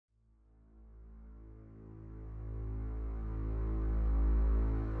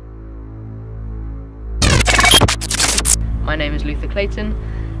My name is Clayton,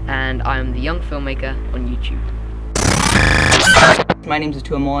 and I am the young filmmaker on YouTube. My name is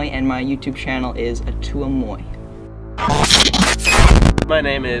Atua Mo'e, and my YouTube channel is Atua Mo'e. My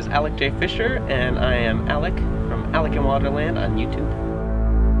name is Alec J. Fisher, and I am Alec from Alec and WILDerland on YouTube.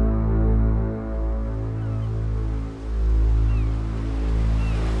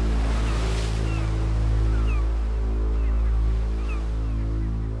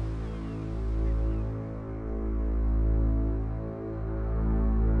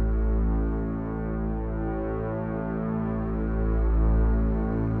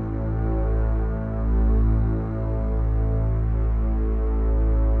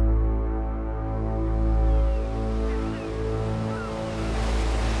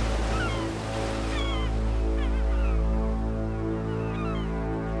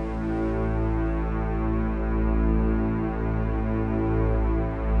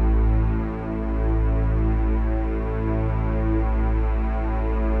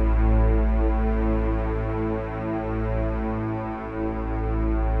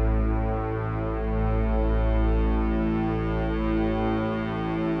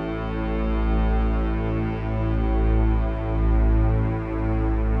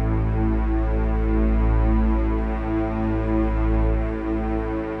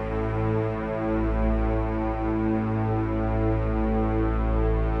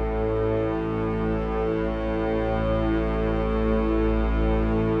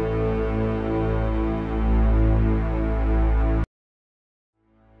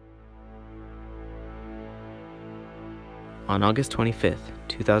 On August 25th,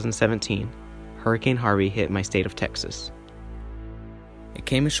 2017, Hurricane Harvey hit my state of Texas. It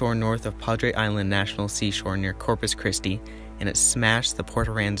came ashore north of Padre Island National Seashore near Corpus Christi, and it smashed the Port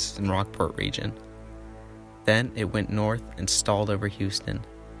Aransas and Rockport region. Then it went north and stalled over Houston.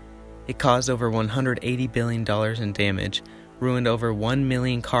 It caused over $180 billion in damage, ruined over 1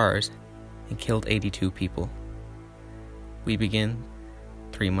 million cars, and killed 82 people. We begin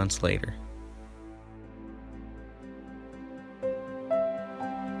 3 months later.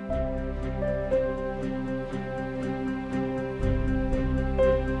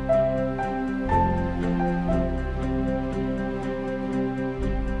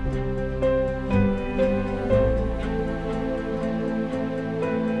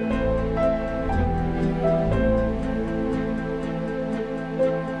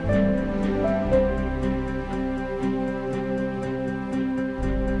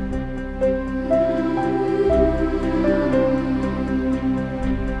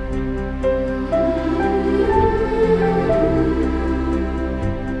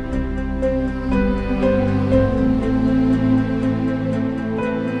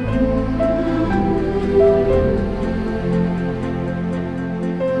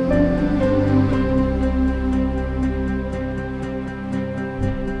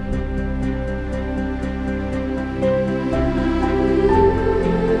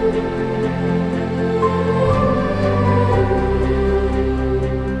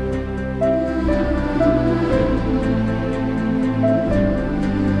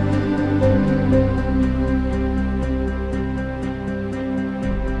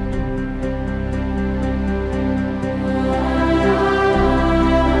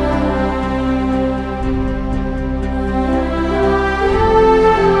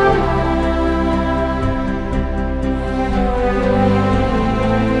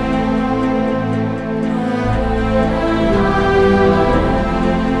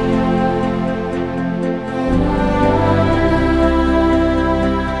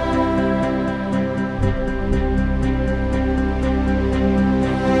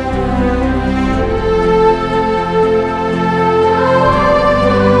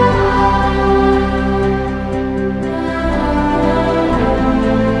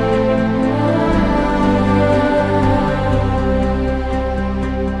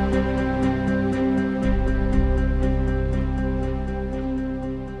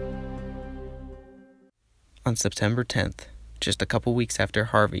 On September 10th, just a couple weeks after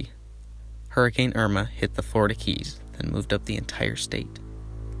Harvey, Hurricane Irma hit the Florida Keys, then moved up the entire state.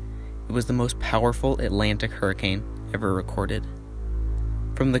 It was the most powerful Atlantic hurricane ever recorded.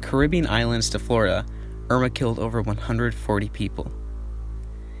 From the Caribbean islands to Florida, Irma killed over 140 people.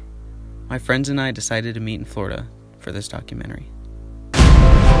 My friends and I decided to meet in Florida for this documentary.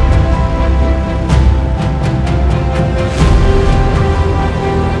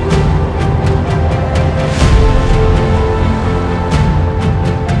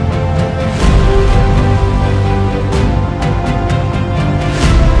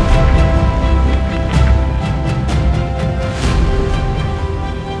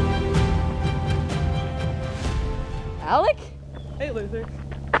 Alec?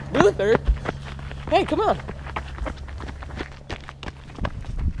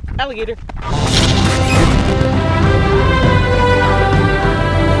 Alligator.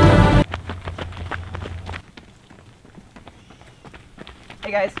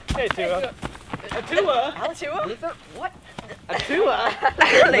 Hey guys. Hey, Atua. Atua? Atua? Luther? What? Atua?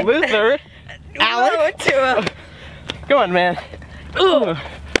 Luther? Alec? Atua. Come on, man.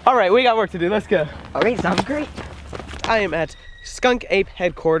 All right, we got work to do. Let's go. Okay, sounds great. I am at Skunk Ape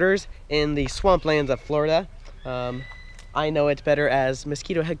headquarters in the swamplands of Florida. I know it better as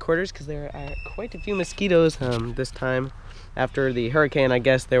mosquito headquarters because there are quite a few mosquitoes this time. After the hurricane, I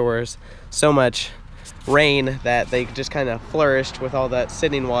guess there was so much rain that they just kind of flourished with all that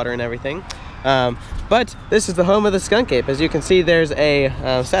sitting water and everything. But this is the home of the skunk ape. As you can see, there's a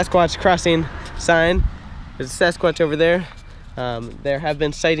Sasquatch crossing sign. There's a Sasquatch over there. There have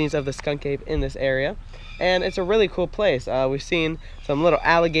been sightings of the skunk ape in this area, and it's a really cool place. We've seen some little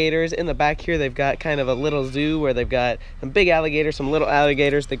alligators in the back here. They've got kind of a little zoo where they've got some big alligators, some little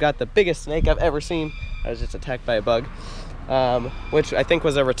alligators. They got the biggest snake I've ever seen. I was just attacked by a bug, which I think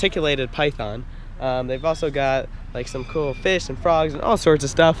was a reticulated python. They've also got like some cool fish and frogs and all sorts of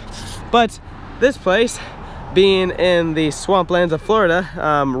stuff. But this place, being in the swamplands of Florida,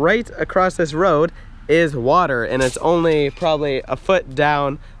 right across this road is water, and it's only probably a foot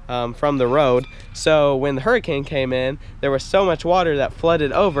down from the road. So when the hurricane came in, there was so much water that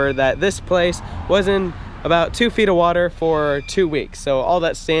flooded over that this place was in about 2 feet of water for 2 weeks. So all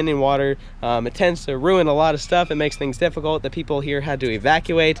that standing water, it tends to ruin a lot of stuff. It makes things difficult. The people here had to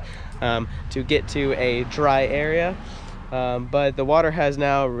evacuate to get to a dry area. But the water has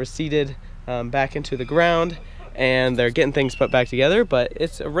now receded back into the ground, and they're getting things put back together, but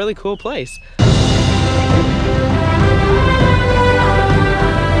it's a really cool place.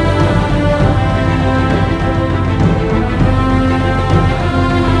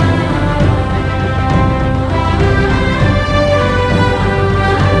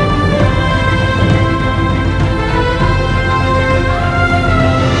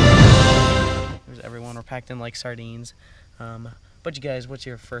 There's everyone, we're packed in like sardines. But you guys, what's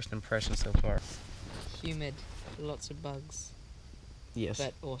your first impression so far? Humid, lots of bugs, Yes.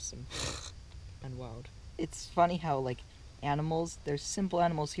 but awesome and wild. It's funny how like animals, there's simple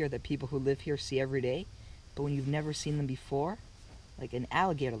animals here that people who live here see every day, but when you've never seen them before, like an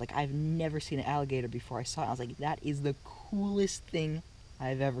alligator, like I've never seen an alligator before. I saw it, I was like, that is the coolest thing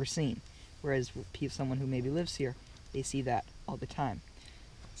I've ever seen. Whereas someone who maybe lives here, they see that all the time.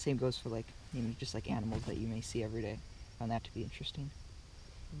 Same goes for like, you know, just like animals that you may see every day. I found that to be interesting.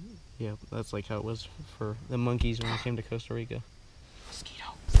 Yeah, that's like how it was for the monkeys when we came to Costa Rica.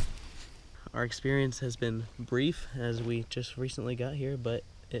 Mosquito. Our experience has been brief as we just recently got here, but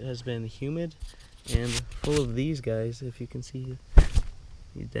it has been humid and full of these guys. If you can see,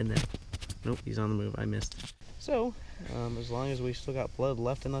 he's dead now. Nope, he's on the move. I missed. So, as long as we still got blood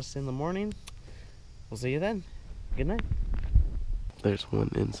left in us in the morning, we'll see you then. Good night. There's one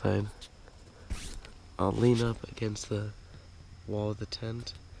inside. I'll lean up against the wall of the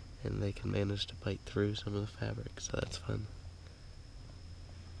tent, and they can manage to bite through some of the fabric, so that's fun.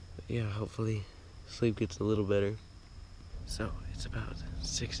 But yeah, hopefully sleep gets a little better. So it's about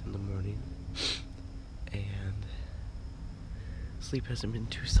 6 in the morning, and sleep hasn't been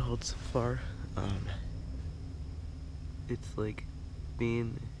too solid so far. It's like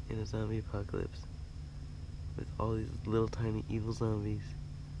being in a zombie apocalypse with all these little tiny evil zombies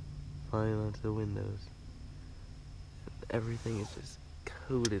flying onto the windows. Everything is just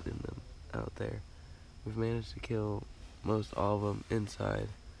coated in them out there. We've managed to kill most all of them inside,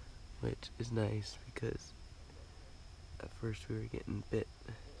 which is nice because at first we were getting bit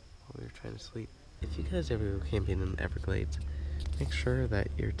while we were trying to sleep. If you guys ever go camping in the Everglades, make sure that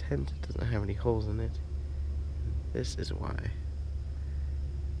your tent doesn't have any holes in it. This is why.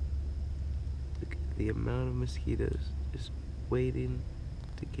 Look at the amount of mosquitoes just waiting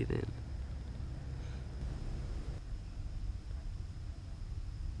to get in.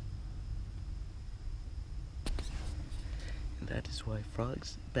 That is why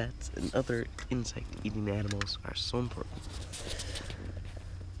frogs, bats, and other insect-eating animals are so important.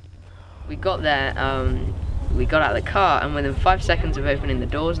 We got there, we got out of the car, and within 5 seconds of opening the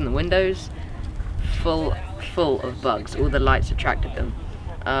doors and the windows, full of bugs. All the lights attracted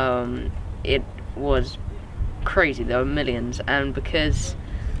them. It was crazy. There were millions, and because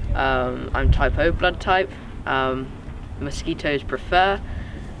I'm type O blood type, mosquitoes prefer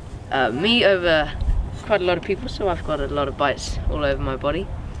me over quite a lot of people, so I've got a lot of bites all over my body.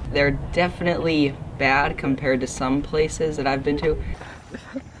 They're definitely bad compared to some places that I've been to.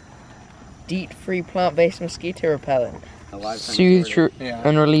 DEET-free plant-based mosquito repellent. Soothes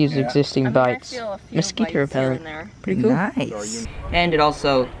and relieves existing bites. Mosquito repellent. Pretty cool. Nice. And it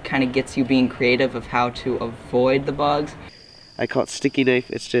also kind of gets you being creative of how to avoid the bugs. I call it sticky knife.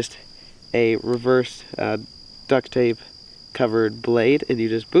 It's just a reverse duct tape covered blade, and you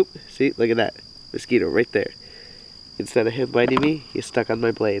just boop. See, look at that mosquito right there. Instead of him biting me, he's stuck on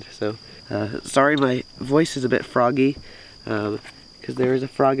my blade. So sorry, my voice is a bit froggy because there is a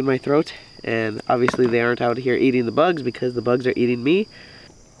frog in my throat, and obviously they aren't out here eating the bugs because the bugs are eating me.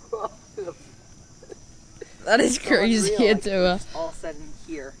 That is crazy, Atua. All said in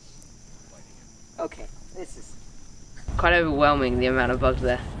here. Okay, this is Quite overwhelming, the amount of bugs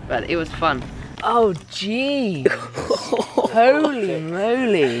there, but it was fun. Oh, gee. Holy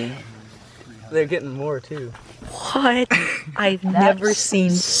moly. They're getting more too. What? I've never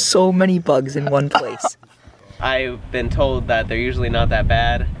seen so many bugs in one place. I've been told that they're usually not that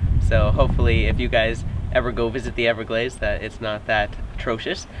bad, so hopefully if you guys ever go visit the Everglades that it's not that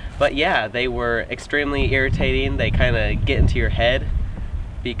atrocious. But yeah, they were extremely irritating. They kind of get into your head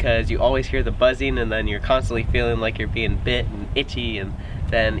because you always hear the buzzing, and then you're constantly feeling like you're being bit and itchy, and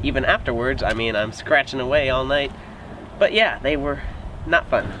then even afterwards, I mean, I'm scratching away all night. But yeah, they were not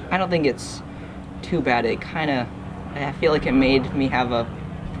fun. I don't think it's too bad. It kind of, I feel like it made me have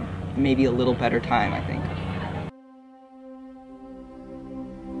maybe a little better time, I think.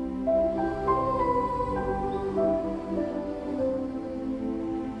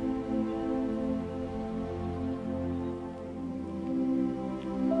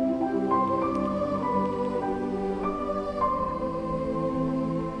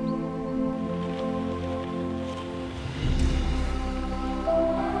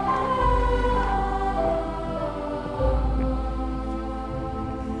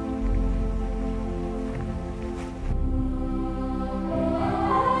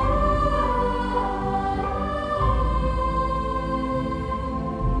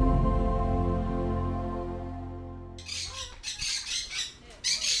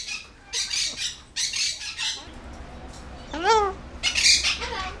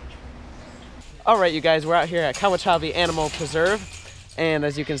 Alright, you guys, we're out here at Kawachabi Animal Preserve, and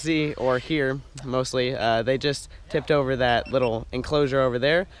as you can see, or hear mostly, they just tipped over that little enclosure over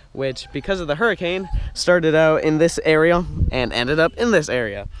there, which because of the hurricane started out in this area and ended up in this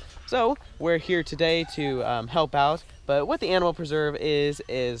area. So we're here today to help out, but what the Animal Preserve is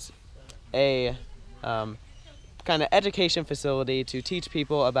a kind of education facility to teach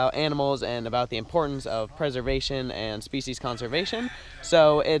people about animals and about the importance of preservation and species conservation.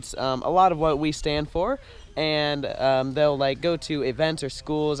 So it's a lot of what we stand for, and they'll like go to events or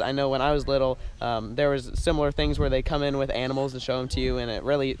schools. I know when I was little, there was similar things where they come in with animals and show them to you, and it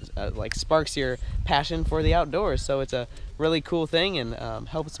really like sparks your passion for the outdoors. So it's a really cool thing, and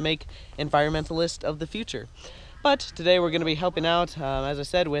helps make environmentalists of the future. But today we're going to be helping out, as I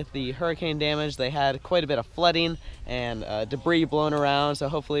said, with the hurricane damage. They had quite a bit of flooding and debris blown around, so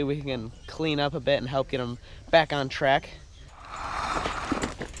hopefully we can clean up a bit and help get them back on track.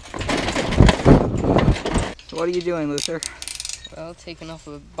 What are you doing, Luther? Well, taking off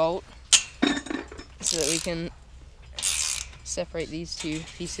a bolt so that we can separate these two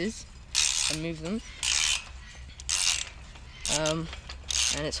pieces and move them. And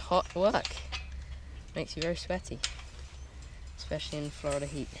it's hot work. Makes you very sweaty, especially in Florida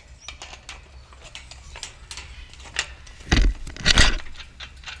heat.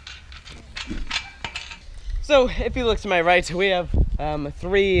 So if you look to my right, we have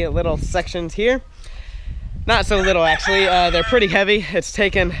 3 little sections here. Not so little, actually. They're pretty heavy. It's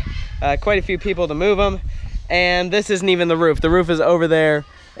taken quite a few people to move them. And this isn't even the roof. The roof is over there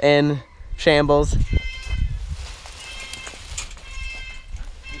in shambles. You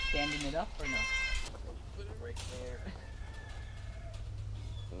standing it up or no? Put it right there.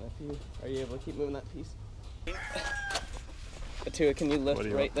 Are you able to keep moving that piece? Atua, can you lift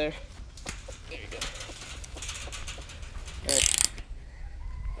right there? There you go. All right.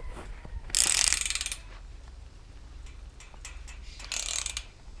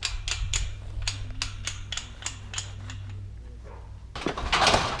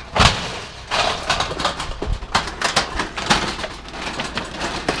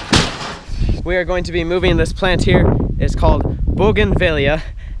 We are going to be moving this plant here. It's called Bougainvillea,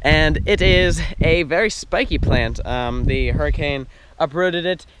 and it is a very spiky plant. The hurricane uprooted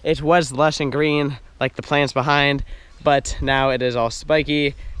it. It was lush and green like the plants behind, but now it is all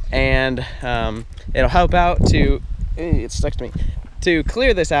spiky, and it'll help out to, it stuck to me, to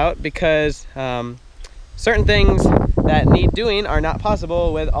clear this out, because certain things that need doing are not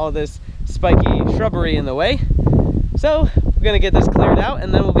possible with all this spiky shrubbery in the way. So we're gonna get this cleared out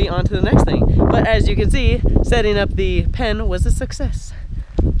and then we'll be on to the next thing. But as you can see, setting up the pen was a success.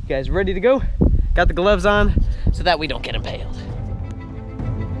 You guys ready to go? Got the gloves on so that we don't get impaled.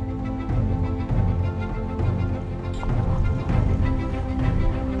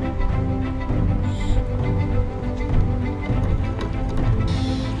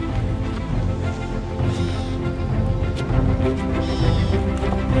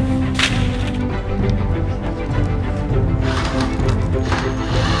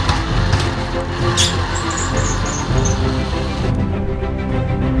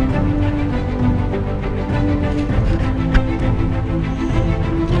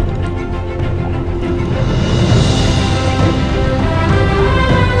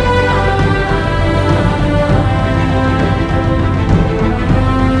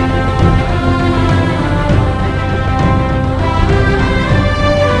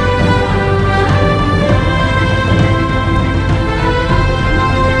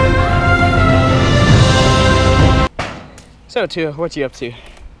 So, Tua, what you up to?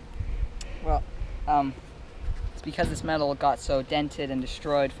 Well, it's because this metal got so dented and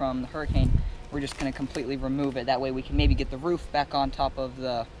destroyed from the hurricane, we're just going to completely remove it. That way we can maybe get the roof back on top of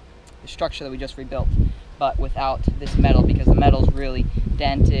the structure that we just rebuilt, but without this metal, because the metal's really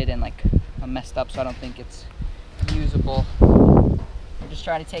dented and like messed up, so I don't think it's usable. We're just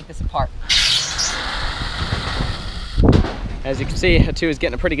trying to take this apart. As you can see, Atua is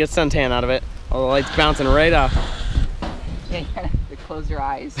getting a pretty good suntan out of it. All the lights bouncing right off. Yeah, you're gonna have to close your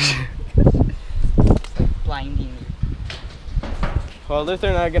eyes. It's like blinding. Well, Luther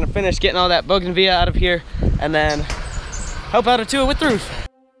and I are gonna finish getting all that bougainvillea out of here and then help out Atua with the roof.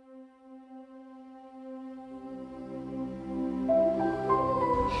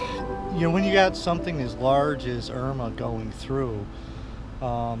 You know, when you got something as large as Irma going through,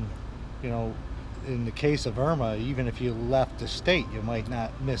 you know, in the case of Irma, even if you left the state, you might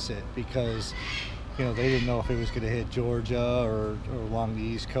not miss it because, you know, they didn't know if it was going to hit Georgia or along the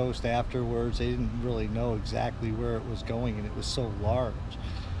East Coast afterwards. They didn't really know exactly where it was going, and it was so large.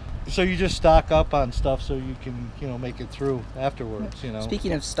 So you just stock up on stuff so you can, you know, make it through afterwards, you know.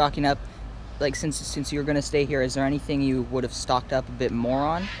 Speaking of stocking up, like since you're going to stay here, is there anything you would have stocked up a bit more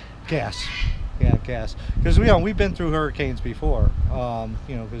on? Gas. Yeah, gas. Because we've been through hurricanes before.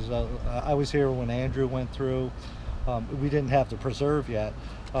 You know, because I was here when Andrew went through. We didn't have the preserve yet,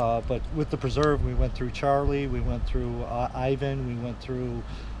 but with the preserve, we went through Charlie, we went through Ivan, we went through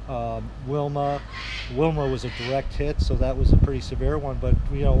Wilma. Wilma was a direct hit, so that was a pretty severe one. But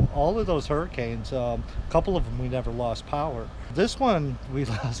you know, all of those hurricanes, a couple of them we never lost power. This one we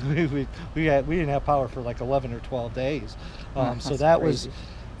lost. We didn't have power for like 11 or 12 days. So that was.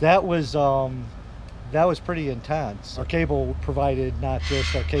 That was pretty intense. Our cable provided not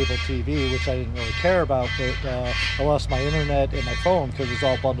just our cable TV, which I didn't really care about, but I lost my internet and my phone because it was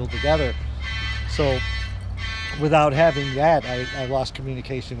all bundled together. So without having that, I lost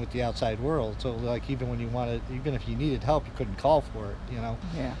communication with the outside world. So like even if you needed help, you couldn't call for it, you know?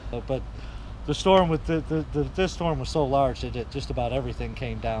 Yeah. But the storm with this storm was so large that just about everything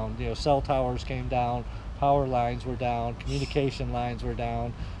came down. You know, cell towers came down, power lines were down, communication lines were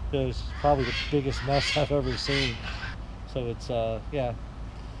down. It was probably the biggest mess I've ever seen. So it's yeah,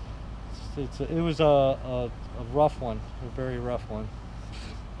 it was a rough one, a very rough one.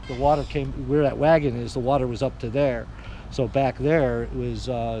 The water came where that wagon is. The water was up to there, so back there it was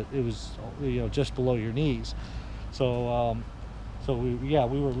you know, just below your knees. So we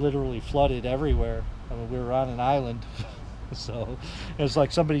were literally flooded everywhere. I mean, we were on an island. So it was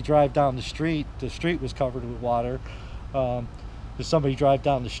like somebody drive down the street. The street was covered with water. If somebody drive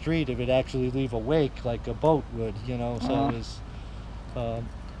down the street, it would actually leave a wake like a boat would, you know. So it was,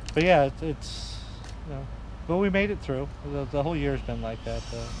 but yeah, it's you know, but we made it through. The whole year's been like that.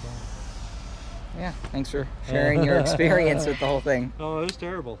 Yeah, thanks for sharing your experience with the whole thing. Oh, it was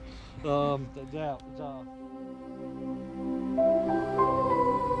terrible. Yeah.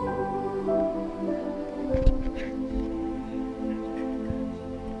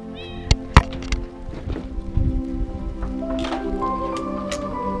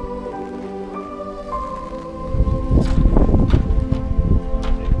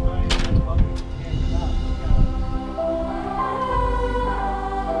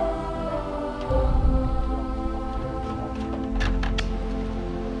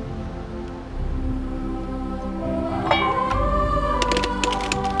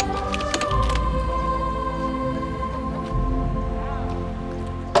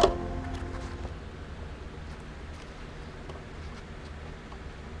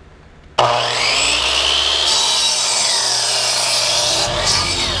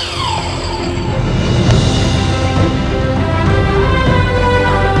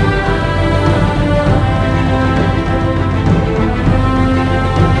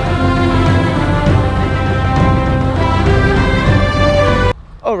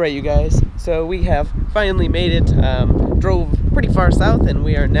 Alright, you guys, so we have finally made it. Drove pretty far south, and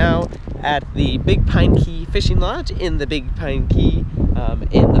we are now at the Big Pine Key Fishing Lodge in the Big Pine Key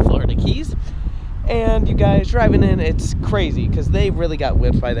in the Florida Keys. And you guys, driving in, it's crazy because they really got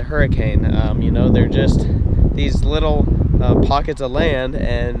whipped by the hurricane. You know, they're just these little pockets of land,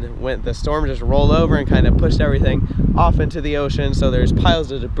 and when the storm just rolled over and kind of pushed everything off into the ocean, so there's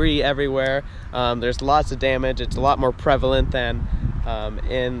piles of debris everywhere. There's lots of damage. It's a lot more prevalent than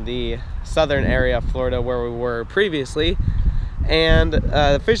in the southern area of Florida where we were previously. And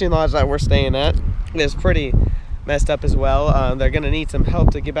the fishing lodge that we're staying at is pretty messed up as well. They're gonna need some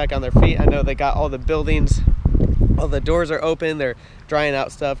help to get back on their feet. I know they got all the buildings, all the doors are open, they're drying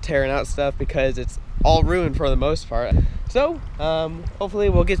out stuff, tearing out stuff, because it's all ruined for the most part. So hopefully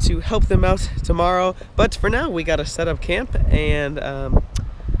we'll get to help them out tomorrow, but for now we gotta set up camp and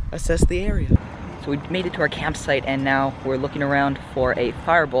assess the area. So we made it to our campsite, and now we're looking around for a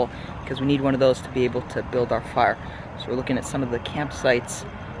firebowl because we need one of those to be able to build our fire. So we're looking at some of the campsites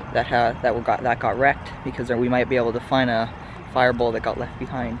that got wrecked, because we might be able to find a firebowl that got left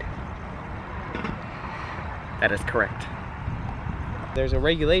behind. That is correct. There's a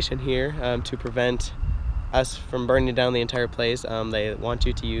regulation here to prevent us from burning down the entire place. They want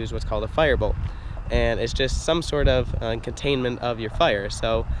you to use what's called a firebowl, and it's just some sort of containment of your fire.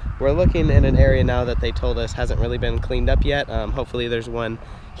 So we're looking in an area now that they told us hasn't really been cleaned up yet. Hopefully there's one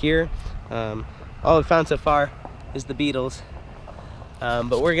here. All we've found so far is the beetles,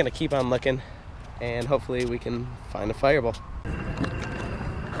 but we're gonna keep on looking, and hopefully we can find a firebowl.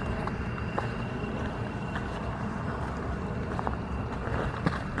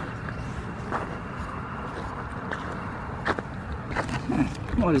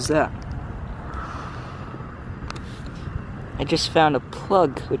 What is that? I just found a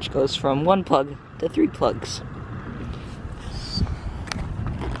plug which goes from 1 plug to 3 plugs.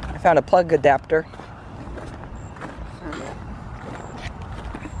 I found a plug adapter,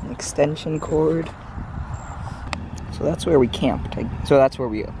 an extension cord. So that's where we camped. So that's where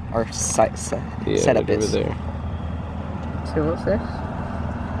our setup is. Over there. So what's this?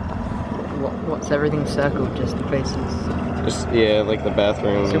 What's everything circled? Just the places? Just, yeah, like the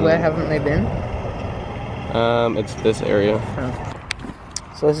bathroom. So where haven't they been? It's this area. Oh.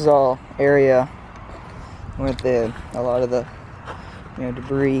 So this is all area where a lot of the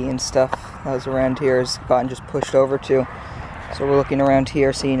debris and stuff that was around here has gotten just pushed over to. So we're looking around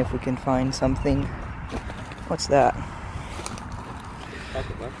here, seeing if we can find something. What's that?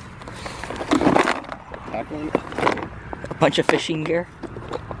 A bunch of fishing gear.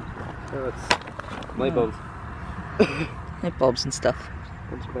 Oh, it's light bulbs. Light bulbs and stuff.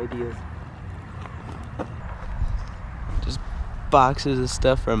 Bunch of ideas. Just boxes of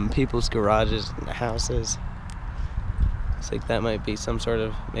stuff from people's garages and houses. Looks like that might be some sort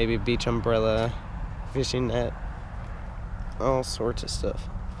of maybe beach umbrella, fishing net, all sorts of stuff.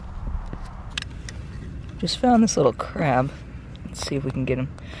 Just found this little crab. Let's see if we can get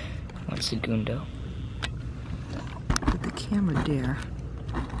him on Segundo. Put the camera there.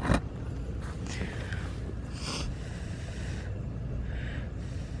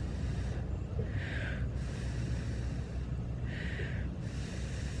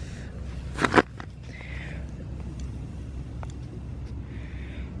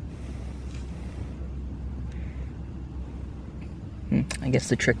 I guess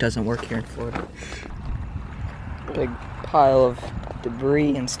the trick doesn't work here in Florida. Big pile of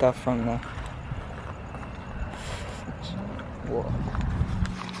debris and stuff from the... Whoa.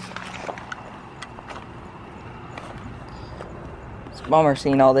 It's a bummer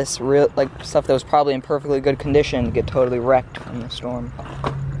seeing all this stuff that was probably in perfectly good condition get totally wrecked from the storm,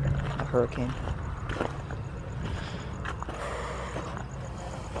 the hurricane.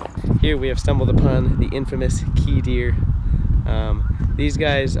 Here we have stumbled upon the infamous key deer. These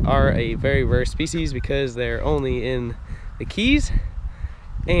guys are a very rare species because they're only in the Keys,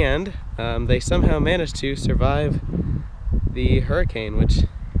 and they somehow managed to survive the hurricane, which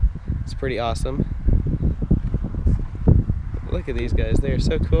is pretty awesome. Look at these guys, they are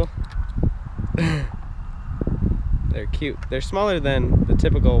so cool. They're cute. They're smaller than the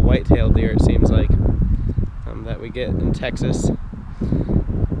typical white-tailed deer, it seems like, that we get in Texas.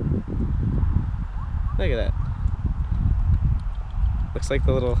 Look at that. Looks like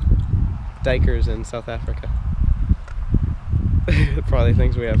the little dikers in South Africa. Probably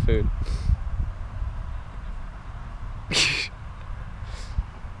thinks we have food.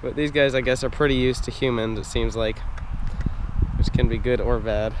 But these guys, I guess, are pretty used to humans, it seems like, which can be good or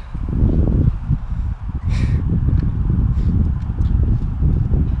bad.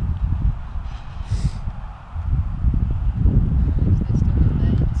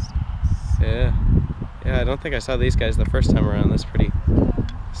 don't think I saw these guys the first time around. That's pretty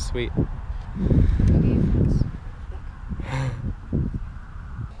sweet.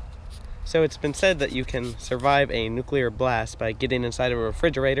 So it's been said that you can survive a nuclear blast by getting inside of a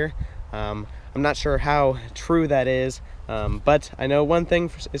refrigerator. I'm not sure how true that is, but I know one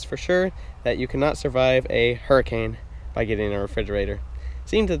thing is for sure, that you cannot survive a hurricane by getting in a refrigerator. It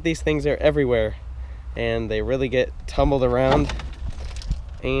seems that these things are everywhere, and they really get tumbled around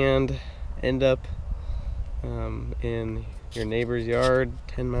and end up in your neighbor's yard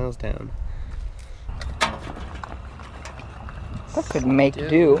 10 miles down. That could make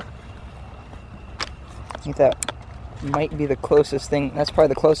do. I think that might be the closest thing. That's probably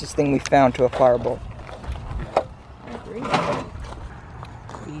the closest thing we found to a fireball. I agree.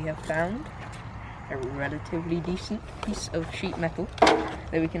 We have found a relatively decent piece of sheet metal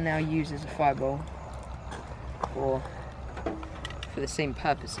that we can now use as a fireball, or for the same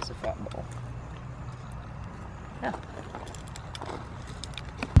purpose as a fireball. Yeah.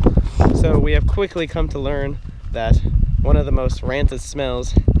 So we have quickly come to learn that one of the most rancid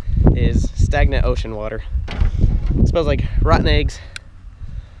smells is stagnant ocean water. It smells like rotten eggs,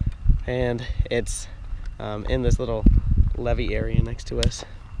 and it's in this little levee area next to us.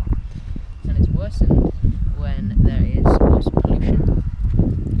 And it's worsened when there is lots of pollution,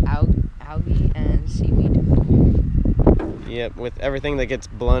 algae and seaweed. Yep, with everything that gets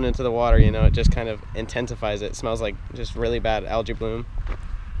blown into the water, you know, it just kind of intensifies it. It smells like just really bad algae bloom.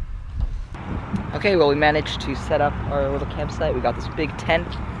 Okay, well, we managed to set up our little campsite. We got this big tent,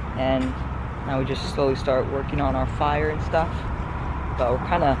 and now we just slowly start working on our fire and stuff. But we're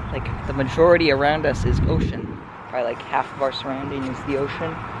kind of like, the majority around us is ocean. Probably like half of our surrounding is the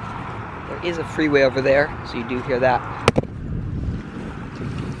ocean. There is a freeway over there, so you do hear that.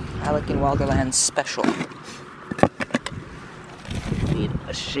 Alec and WILDerland special. Need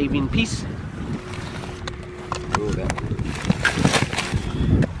a shaving piece. Ooh, that.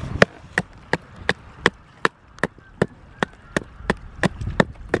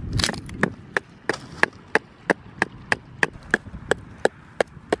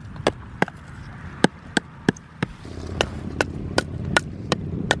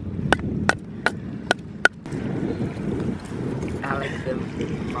 Alec, the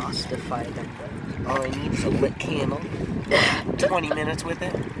master firebender. All I need is a lit candle. 20 minutes with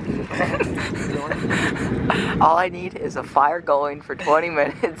it. All I need is a fire going for 20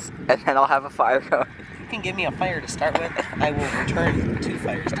 minutes, and then I'll have a fire going. If you can give me a fire to start with, I will return 2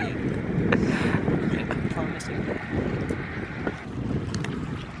 fires to you. I promise you.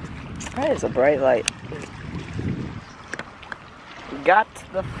 That is a bright light. We got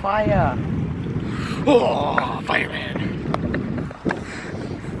the fire. Oh, fireman.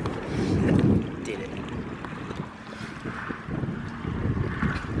 Did it.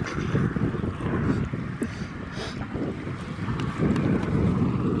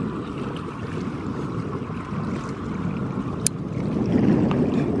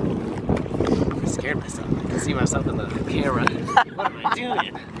 I scared myself. I can see myself in the camera. What am I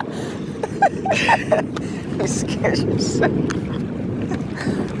doing? You scared yourself.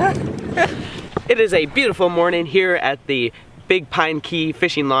 It is a beautiful morning here at the Big Pine Key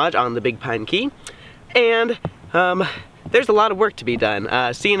Fishing Lodge on the Big Pine Key, and there's a lot of work to be done.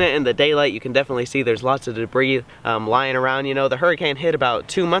 Seeing it in the daylight, you can definitely see there's lots of debris lying around. You know, the hurricane hit about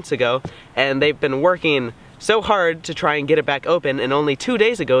 2 months ago, and they've been working so hard to try and get it back open, and only 2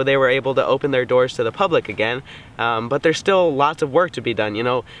 days ago they were able to open their doors to the public again. But there's still lots of work to be done. You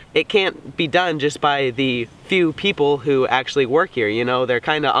know, it can't be done just by the few people who actually work here. You know, they're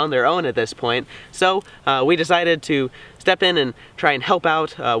kind of on their own at this point. So we decided to step in and try and help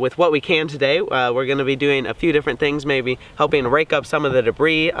out with what we can today. We're going to be doing a few different things, maybe helping rake up some of the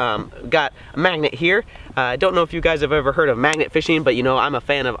debris. Got a magnet here. I don't know if you guys have ever heard of magnet fishing, but you know, I'm a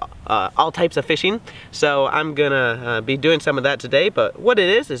fan of all types of fishing, so I'm gonna be doing some of that today. But what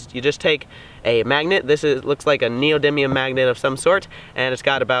it is you just take a magnet. This looks like a neodymium magnet of some sort, and it's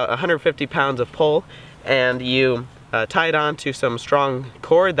got about 150 pounds of pull, and you tie it on to some strong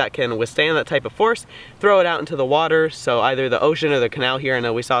cord that can withstand that type of force, throw it out into the water, so either the ocean or the canal here. I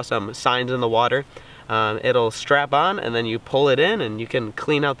know we saw some signs in the water. It'll strap on, and then you pull it in and you can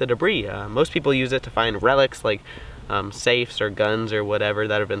clean out the debris. Most people use it to find relics like safes or guns or whatever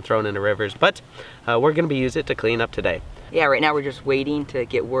that have been thrown into rivers, but we're going to be using it to clean up today. Yeah, right now we're just waiting to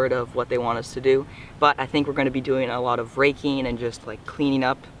get word of what they want us to do, but I think we're going to be doing a lot of raking and just like cleaning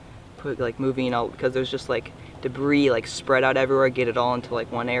up, like moving out, because there's just like debris like spread out everywhere, get it all into like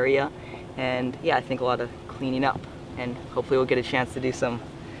one area. And yeah, I think a lot of cleaning up, and hopefully we'll get a chance to do some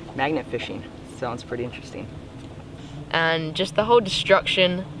magnet fishing. Sounds pretty interesting. and just the whole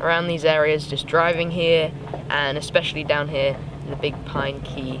destruction around these areas, just driving here, and especially down here in the Big Pine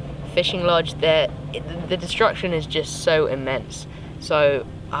Key Fishing Lodge, the destruction is just so immense. So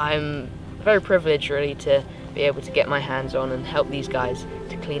I'm very privileged really to be able to get my hands on and help these guys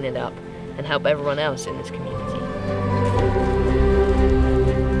to clean it up and help everyone else in this community.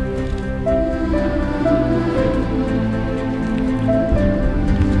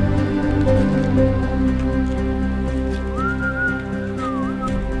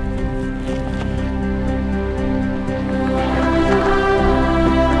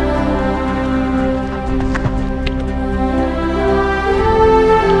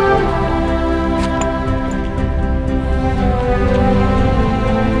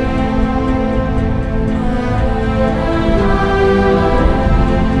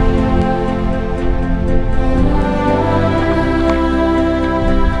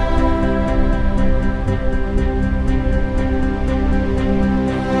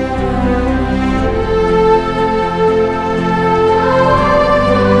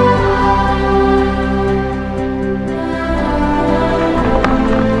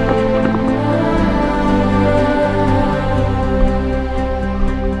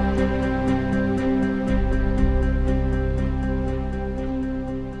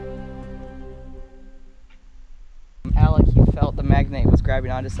 Alec, he felt the magnet was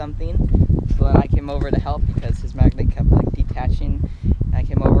grabbing onto something, so then I came over to help because his magnet kept like detaching. And I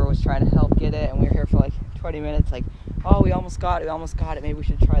came over, was trying to help get it, and we were here for like 20 minutes, like, oh, we almost got it, maybe we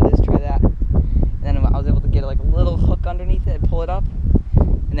should try this, try that. And then I was able to get like a little hook underneath it and pull it up,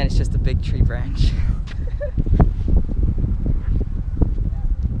 and then it's just a big tree branch.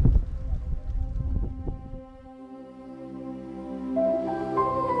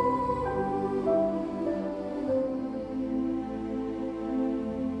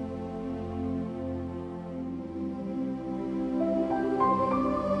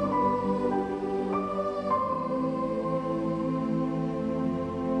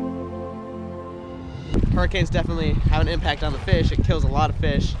 Hurricanes definitely have an impact on the fish. It kills a lot of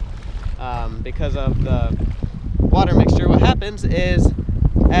fish because of the water mixture. What happens is,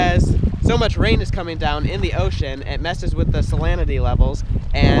 as so much rain is coming down in the ocean, it messes with the salinity levels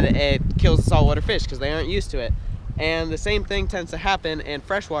and it kills the saltwater fish because they aren't used to it. And the same thing tends to happen in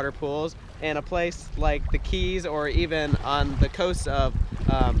freshwater pools in a place like the Keys, or even on the coast of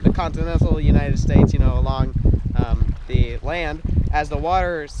the continental United States, you know, along the land. As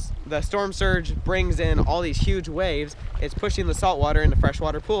the storm surge brings in all these huge waves, it's pushing the salt water into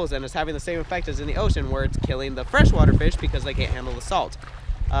freshwater pools, and it's having the same effect as in the ocean, where it's killing the freshwater fish because they can't handle the salt.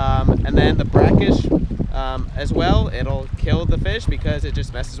 And then the brackish as well, it'll kill the fish because it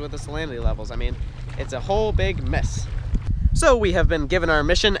just messes with the salinity levels. I mean, it's a whole big mess. So we have been given our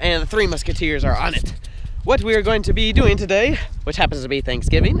mission, and the Three Musketeers are on it. What we are going to be doing today, which happens to be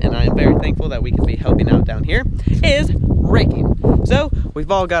Thanksgiving, and I am very thankful that we can be helping out down here, is raking. So we've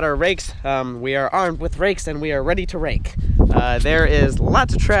all got our rakes. We are armed with rakes and we are ready to rake. There is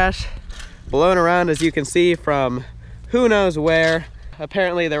lots of trash blown around, as you can see, from who knows where.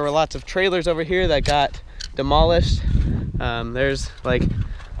 Apparently there were lots of trailers over here that got demolished. There's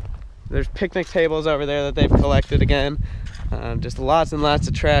picnic tables over there that they've collected again. Just lots and lots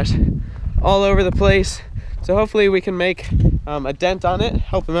of trash all over the place. So hopefully we can make a dent on it,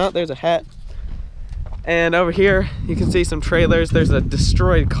 help them out. There's a hat. And over here you can see some trailers. There's a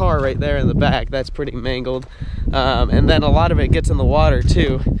destroyed car right there in the back that's pretty mangled. And then a lot of it gets in the water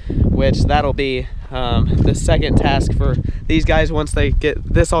too, which that'll be the second task for these guys once they get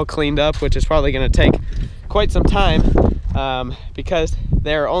this all cleaned up, which is probably going to take quite some time because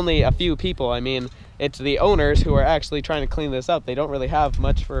there are only a few people. I mean, it's the owners who are actually trying to clean this up. They don't really have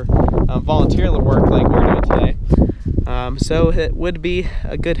much for volunteer work like we're doing today. So it would be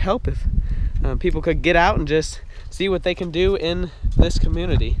a good help if people could get out and just see what they can do in this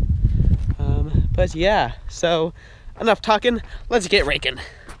community. But yeah, so enough talking, let's get raking.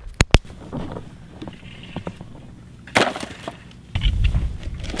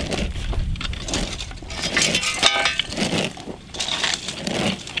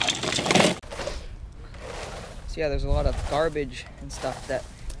 So yeah, there's a lot of garbage and stuff that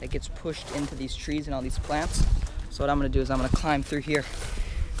gets pushed into these trees and all these plants. So what I'm gonna do is I'm gonna climb through here,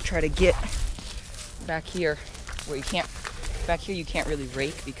 try to get back here where you can't really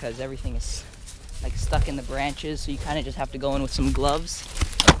rake because everything is like stuck in the branches. So you kind of just have to go in with some gloves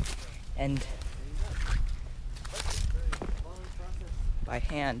and by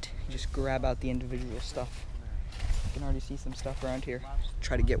hand, you just grab out the individual stuff. You can already see some stuff around here.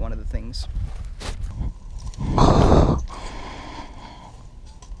 Try to get one of the things.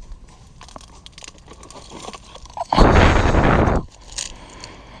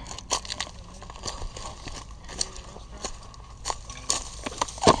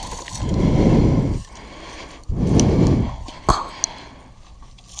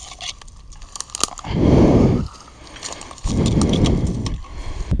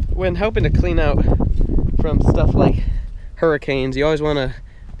 when hoping to clean out from stuff like hurricanes, you always want to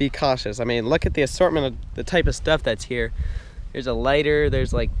be cautious. I mean, look at the assortment of the type of stuff that's here. There's a lighter,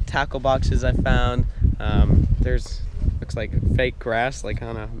 there's like tackle boxes I found. There's, looks like fake grass, like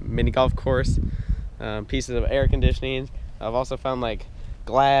on a mini golf course. Pieces of air conditioning. I've also found like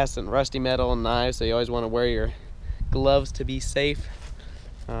glass and rusty metal and knives, so you always want to wear your gloves to be safe.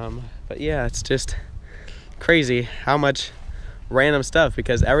 But yeah, it's just crazy how much random stuff,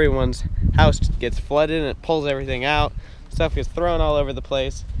 because everyone's house gets flooded and it pulls everything out. Stuff gets thrown all over the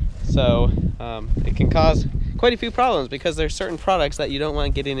place. So it can cause quite a few problems, because there's certain products that you don't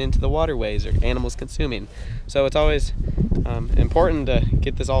want getting into the waterways or animals consuming. So it's always important to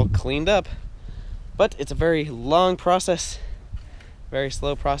get this all cleaned up. But it's a very long process, very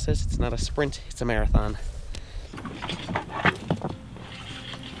slow process. It's not a sprint, it's a marathon.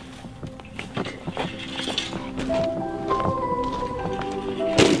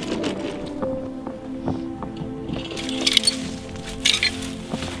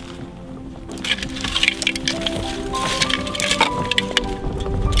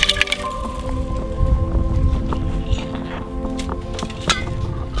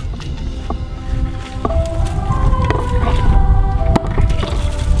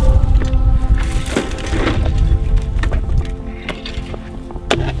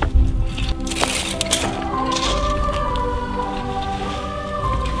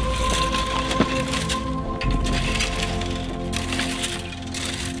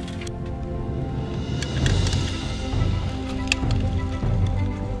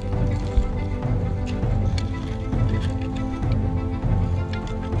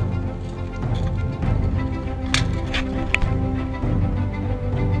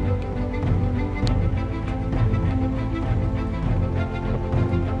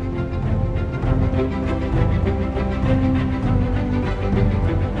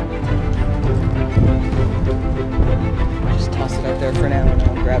 For now, and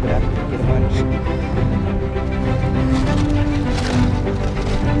I'll grab it after we get a bunch.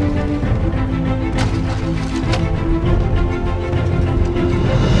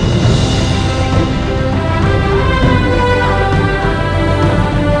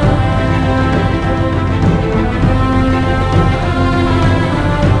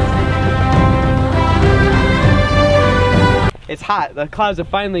 It's hot. The clouds have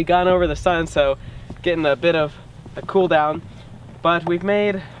finally gone over the sun, so getting a bit of a cool down. But we've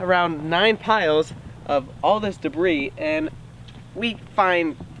made around 9 piles of all this debris, and we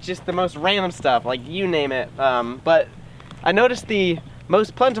find just the most random stuff, like you name it. But I noticed the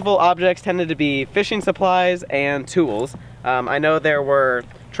most plentiful objects tended to be fishing supplies and tools. I know there were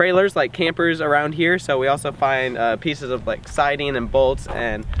trailers, like campers around here, so we also find pieces of like siding and bolts,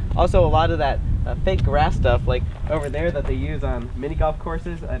 and also a lot of that fake grass stuff, like over there that they use on mini golf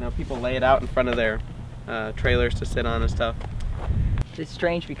courses. I know people lay it out in front of their trailers to sit on and stuff. It's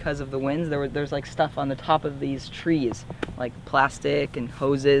strange because of the winds. There's like stuff on the top of these trees, like plastic and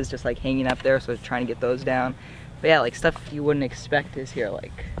hoses just like hanging up there, so trying to get those down. But yeah, like stuff you wouldn't expect is here,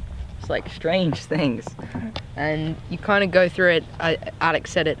 like it's like strange things. And you kind of go through it, Alec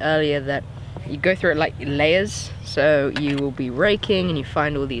said it earlier, that you go through it like layers. So you will be raking and you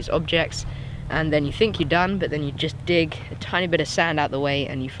find all these objects, and then you think you're done, but then you just dig a tiny bit of sand out the way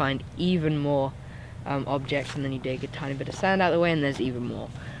and you find even more objects, and then you dig a tiny bit of sand out of the way and there's even more.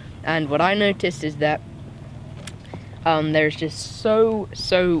 And what I noticed is that there's just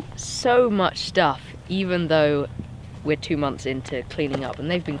so much stuff, even though we're 2 months into cleaning up,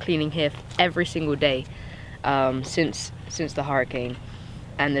 and they've been cleaning here every single day since the hurricane,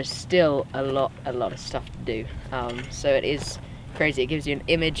 and there's still a lot of stuff to do. So it is crazy. It gives you an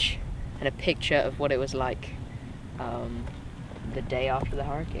image and a picture of what it was like the day after the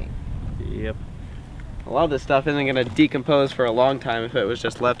hurricane. Yep. A lot of this stuff isn't going to decompose for a long time if it was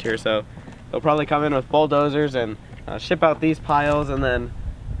just left here, so they'll probably come in with bulldozers and ship out these piles, and then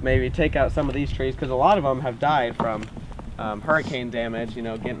maybe take out some of these trees, because a lot of them have died from hurricane damage, you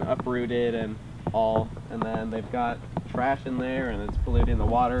know, getting uprooted and all. And then they've got trash in there and it's polluting the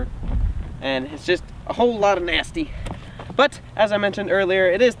water, and it's just a whole lot of nasty. But as I mentioned earlier,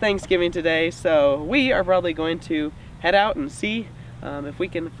 it is Thanksgiving today, so we are probably going to head out and see if we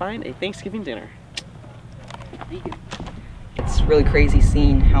can find a Thanksgiving dinner. It's really crazy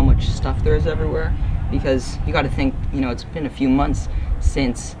seeing how much stuff there is everywhere, because you got to think, you know, it's been a few months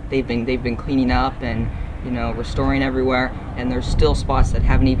since they've been cleaning up and, you know, restoring everywhere, and there's still spots that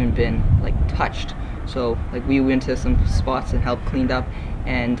haven't even been like touched. So like we went to some spots and helped cleaned up,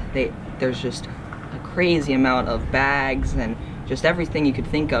 and there's just a crazy amount of bags and just everything you could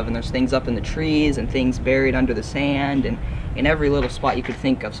think of, and there's things up in the trees and things buried under the sand, and in every little spot you could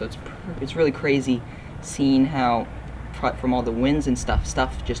think of. So it's really crazy seeing how from all the winds and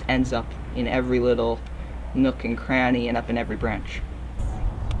stuff just ends up in every little nook and cranny and up in every branch.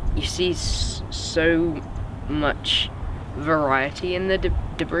 You see so much variety in the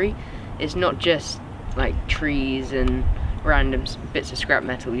debris. It's not just like trees and random bits of scrap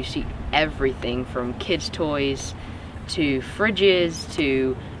metal. You see everything from kids' toys to fridges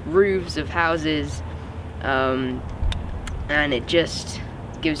to roofs of houses, and it just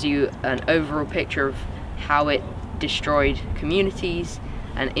gives you an overall picture of how it destroyed communities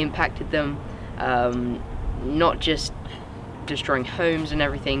and impacted them, not just destroying homes and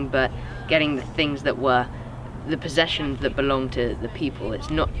everything, but getting the things that were the possessions that belong to the people.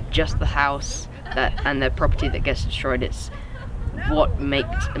 It's not just the house and their property that gets destroyed, it's what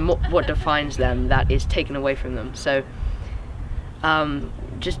defines them that is taken away from them. So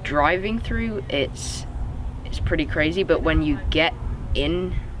just driving through, it's pretty crazy, but when you get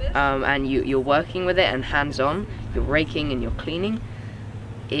in and you're working with it and hands-on, you're raking and you're cleaning,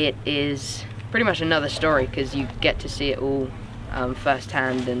 it is pretty much another story, because you get to see it all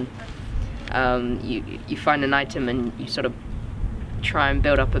firsthand, and you find an item and you sort of try and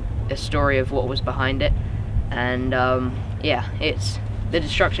build up a story of what was behind it, and yeah, the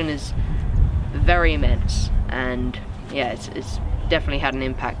destruction is very immense, and yeah, it's definitely had an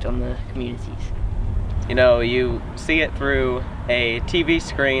impact on the communities. You know, you see it through a TV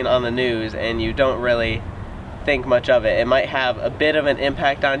screen on the news and you don't really think much of it. It might have a bit of an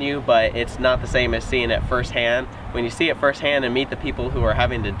impact on you, but it's not the same as seeing it firsthand. When you see it firsthand and meet the people who are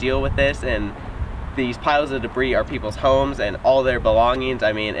having to deal with this, and these piles of debris are people's homes and all their belongings,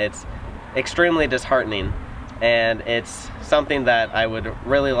 I mean, it's extremely disheartening, and it's something that I would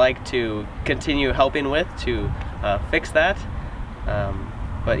really like to continue helping with to fix that.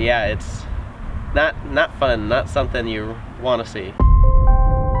 But yeah, it's not fun, not something you want to see.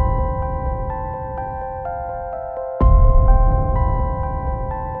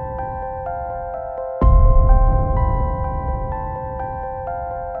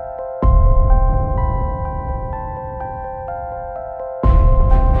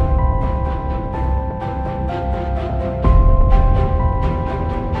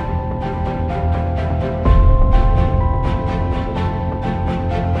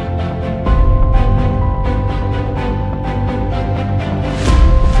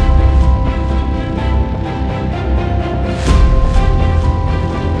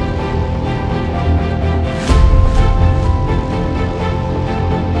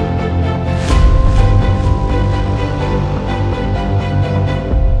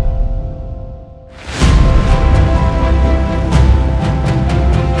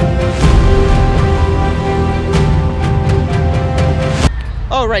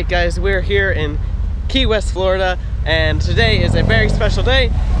 Alright guys, we're here in Key West, Florida, and today is a very special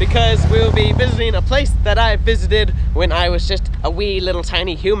day because we will be visiting a place that I visited when I was just a wee little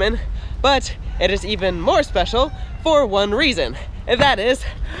tiny human. But it is even more special for one reason, and that is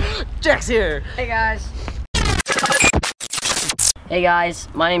Jack's here! Hey guys! Hey guys,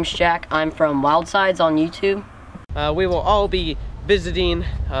 my name's Jack. I'm from WILDsides on YouTube. We will all be visiting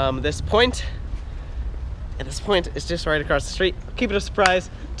this point. And this point is just right across the street. I'll keep it a surprise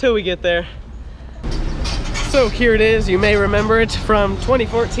till we get there. So here it is. You may remember it from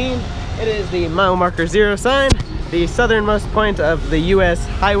 2014. It is the mile marker 0 sign, the southernmost point of the US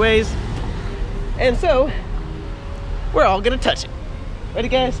highways. And so we're all gonna touch it. Ready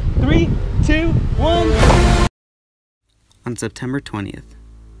guys? 3, 2, 1. On September 20th,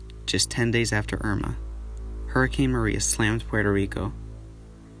 just 10 days after Irma, Hurricane Maria slammed Puerto Rico.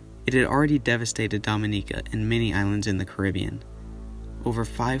 It had already devastated Dominica and many islands in the Caribbean. Over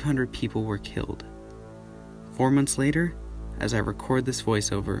 500 people were killed. 4 months later, as I record this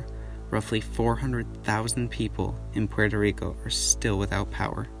voiceover, roughly 400,000 people in Puerto Rico are still without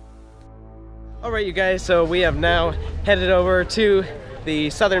power. Alright you guys, so we have now headed over to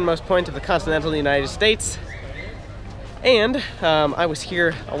the southernmost point of the continental United States. And I was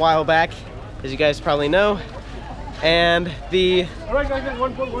here a while back, as you guys probably know. And the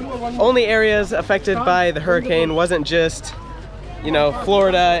only areas affected by the hurricane wasn't just, you know,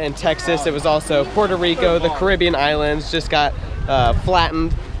 Florida and Texas. It was also Puerto Rico. The Caribbean islands just got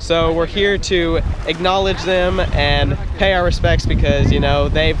flattened. So we're here to acknowledge them and pay our respects because, you know,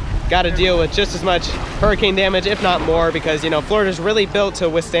 they've got to deal with just as much hurricane damage, if not more, because, you know, Florida's really built to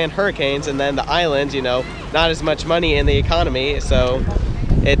withstand hurricanes, and then the islands, you know, not as much money in the economy, so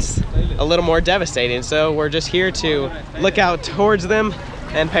it's a little more devastating. So we're just here to look out towards them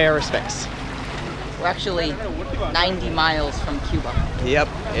and pay our respects. We're actually 90 miles from Cuba. Yep,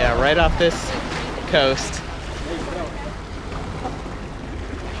 yeah, right off this coast.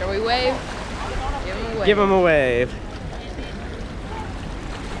 Shall we wave? Give him a wave. Give him a wave.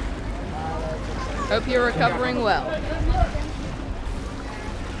 Hope you're recovering well.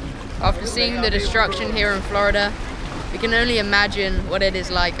 After seeing the destruction here in Florida, we can only imagine what it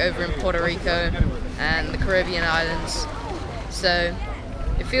is like over in Puerto Rico and the Caribbean islands. So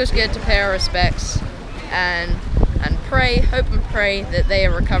it feels good to pay our respects and pray, hope and pray that they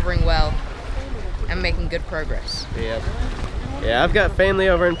are recovering well and making good progress. Yep. Yeah, I've got family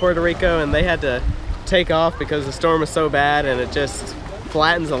over in Puerto Rico and they had to take off because the storm was so bad and it just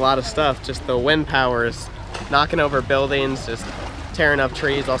flattens a lot of stuff. Just the wind power is knocking over buildings, just tearing up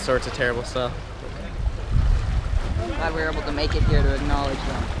trees, all sorts of terrible stuff. Glad we were able to make it here to acknowledge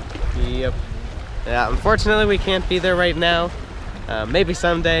them. Yep. Yeah, unfortunately we can't be there right now. Maybe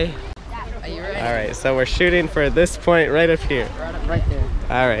someday. Are you ready? All right, so we're shooting for this point right up here. Right there.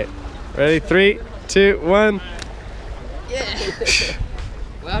 All right, ready? 3, 2, 1. Yeah.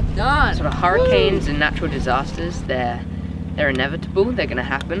 Well done. Sort of hurricanes and natural disasters, they're inevitable, they're gonna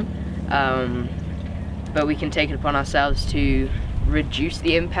happen. But we can take it upon ourselves to reduce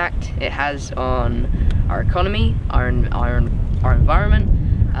the impact it has on our economy, our environment,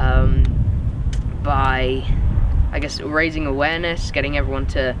 by, I guess, raising awareness, getting everyone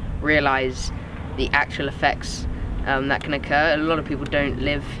to realize the actual effects that can occur. A lot of people don't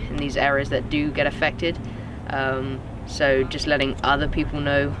live in these areas that do get affected, so just letting other people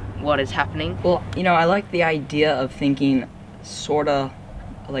know what is happening. Well, you know, I like the idea of thinking sort of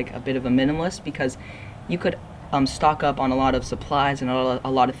like a bit of a minimalist, because you could stock up on a lot of supplies and a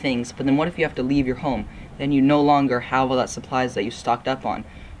lot of things, but then what if you have to leave your home? Then you no longer have all that supplies that you stocked up on.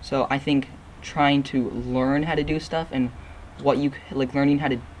 So I think trying to learn how to do stuff and what you like, learning how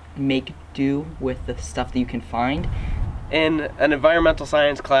to make do with the stuff that you can find. In an environmental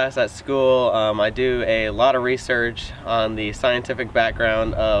science class at school, I do a lot of research on the scientific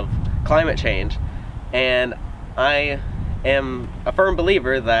background of climate change, and I am a firm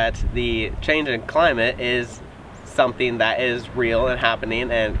believer that the change in climate is something that is real and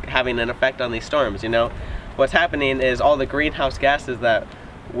happening and having an effect on these storms. You know, what's happening is all the greenhouse gases that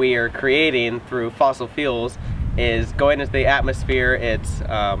we are creating through fossil fuels is going into the atmosphere. It's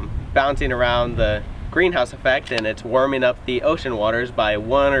bouncing around the greenhouse effect and it's warming up the ocean waters by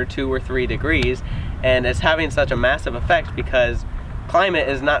 1 or 2 or 3 degrees, and it's having such a massive effect because climate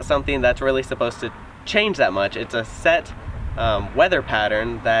is not something that's really supposed to change that much. It's a set weather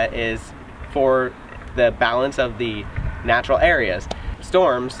pattern that is for the balance of the natural areas.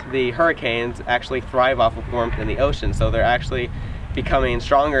 Storms, the hurricanes, actually thrive off of warmth in the ocean, so they're actually becoming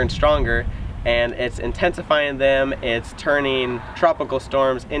stronger and stronger, and it's intensifying them. It's turning tropical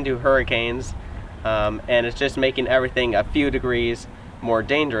storms into hurricanes, and it's just making everything a few degrees more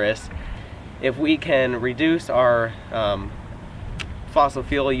dangerous. If we can reduce our fossil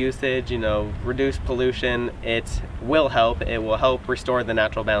fuel usage, you know, reduce pollution, it will help. It will help restore the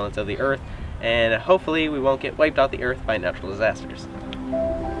natural balance of the earth, and hopefully we won't get wiped out the earth by natural disasters.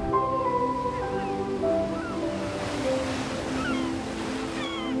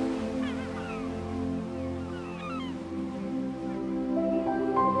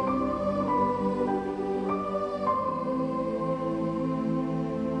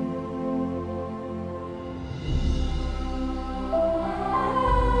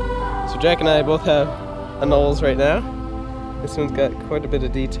 So Jack and I both have anoles right now. This one's got quite a bit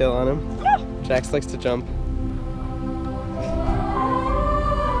of detail on him. Jax likes to jump.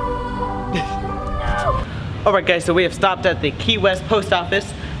 Alright guys, so we have stopped at the Key West post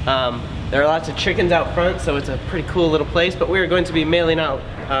office. There are lots of chickens out front, so it's a pretty cool little place, but we are going to be mailing out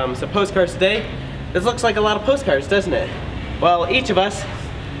some postcards today. This looks like a lot of postcards, doesn't it? Well, each of us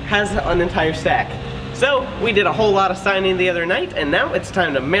has an entire stack. So we did a whole lot of signing the other night, and now it's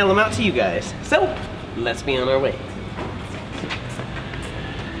time to mail them out to you guys. So let's be on our way.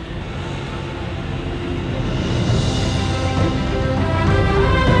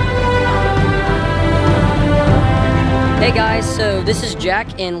 Hey guys, so this is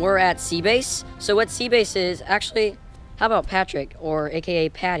Jack and we're at Seabase. So what Seabase is, actually, how about Patrick, or aka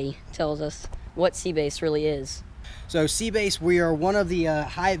Patty, tells us what Seabase really is. So Seabase, we are one of the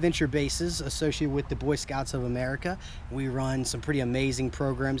high adventure bases associated with the Boy Scouts of America. We run some pretty amazing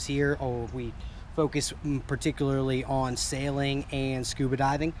programs here. We focus particularly on sailing and scuba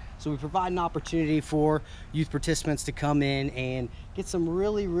diving. So we provide an opportunity for youth participants to come in and get some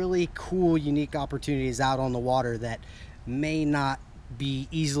really, really cool, unique opportunities out on the water that may not be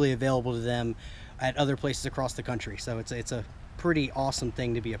easily available to them at other places across the country. So it's a pretty awesome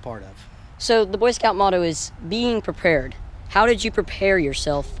thing to be a part of. So the Boy Scout motto is being prepared. How did you prepare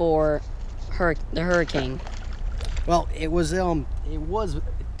yourself for the hurricane? Well, it was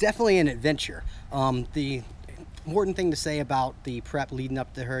definitely an adventure. The important thing to say about the prep leading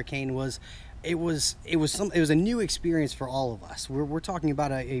up to the hurricane was it was a new experience for all of us. We're talking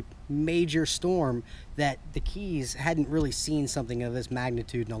about a major storm that the Keys hadn't really seen something of this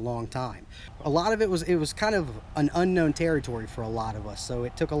magnitude in a long time. A lot of it was kind of an unknown territory for a lot of us, so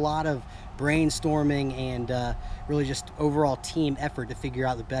it took a lot of brainstorming and really just overall team effort to figure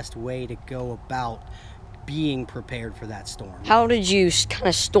out the best way to go about being prepared for that storm. How did you kind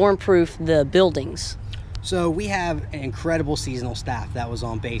of storm-proof the buildings? So we have an incredible seasonal staff that was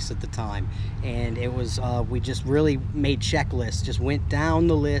on base at the time, and it was we just really made checklists, just went down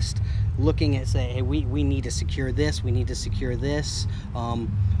the list looking at, say, hey, we need to secure this, we need to secure this.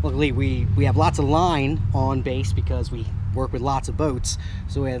 Luckily we have lots of line on base because we work with lots of boats,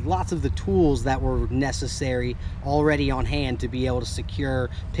 so we had lots of the tools that were necessary already on hand to be able to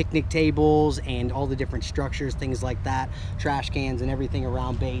secure picnic tables and all the different structures, things like that, trash cans and everything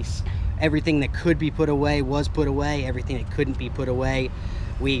around base. Everything that could be put away was put away. Everything that couldn't be put away,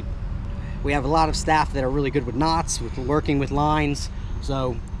 we have a lot of staff that are really good with knots, with working with lines.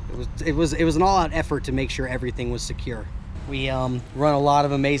 So it was an all-out effort to make sure everything was secure. We run a lot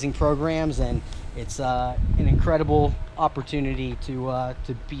of amazing programs, and it's an incredible opportunity to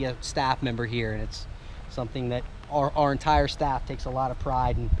be a staff member here, and it's something that our entire staff takes a lot of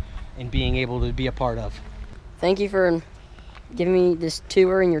pride in being able to be a part of. Thank you for giving me this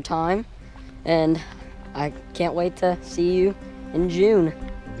tour and your time, and I can't wait to see you in June.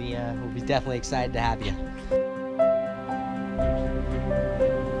 We'll be definitely excited to have you.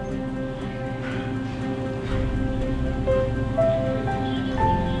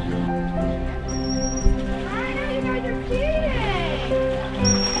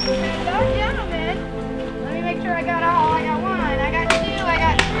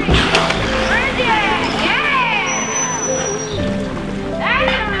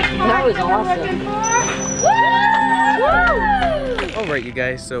 That was awesome. Alright you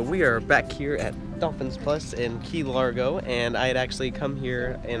guys, so we are back here at Dolphins Plus in Key Largo, and I had actually come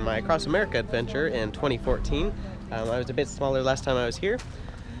here in my Across America adventure in 2014. I was a bit smaller last time I was here,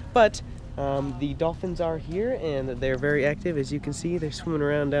 but the dolphins are here and they're very active. As you can see, they're swimming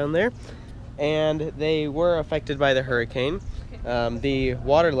around down there, and they were affected by the hurricane. The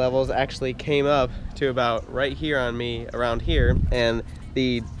water levels actually came up to about right here on me, around here, and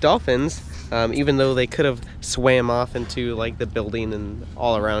the dolphins, even though they could have swam off into like the building and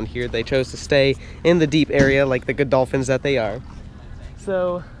all around here, they chose to stay in the deep area like the good dolphins that they are.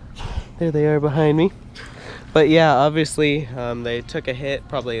 So there they are behind me. But yeah, obviously they took a hit,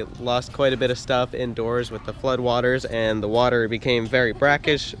 probably lost quite a bit of stuff indoors with the flood waters, and the water became very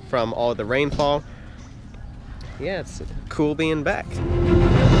brackish from all the rainfall. Yeah, it's cool being back.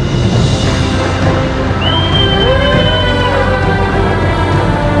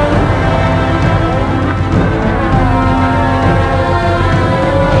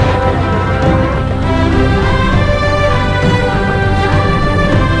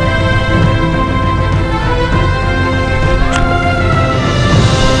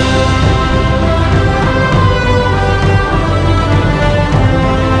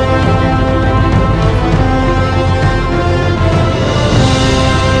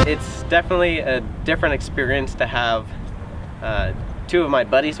 Definitely a different experience to have two of my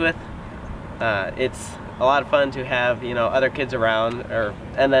buddies with. It's a lot of fun to have, you know, other kids around,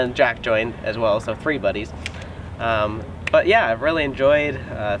 and then Jack joined as well, so 3 buddies. But yeah, I've really enjoyed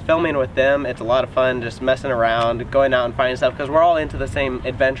filming with them. It's a lot of fun just messing around, going out and finding stuff, because we're all into the same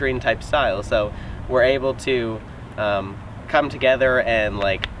adventuring type style, so we're able to come together and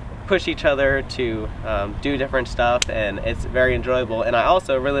like push each other to do different stuff, and it's very enjoyable. And I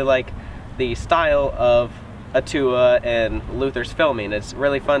also really like the style of Atua and Luther's filming. It's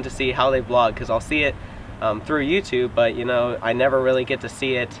really fun to see how they vlog, because I'll see it through YouTube, but you know, I never really get to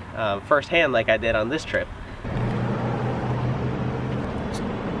see it firsthand like I did on this trip.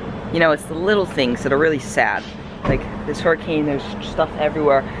 You know, it's the little things that are really sad. Like this hurricane, there's stuff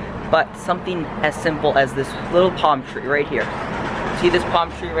everywhere, but something as simple as this little palm tree right here. See this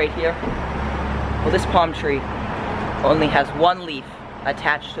palm tree right here? Well, this palm tree only has 1 leaf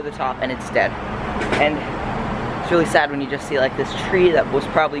attached to the top and it's dead. And it's really sad when you just see like this tree that was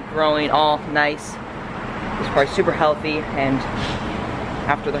probably growing all nice, it's probably super healthy, and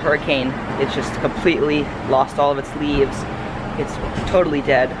after the hurricane, it's just completely lost all of its leaves. It's totally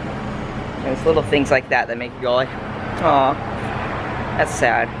dead. And it's little things like that that make you go like, aw, that's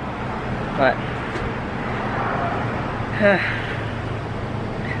sad. But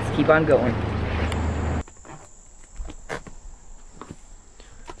let's keep on going.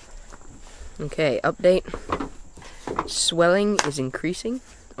 Okay, update. swelling is increasing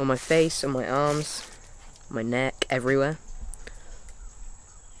on my face, on my arms, my neck, everywhere.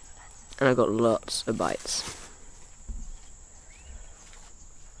 And I've got lots of bites.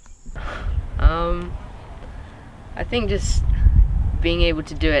 I think just being able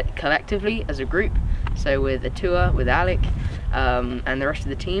to do it collectively as a group, so with Atua, with Alec, and the rest of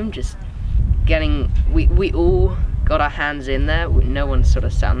the team, just getting, we all got our hands in there. No one sort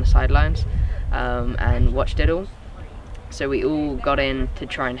of sat on the sidelines and watched it all. So we all got in to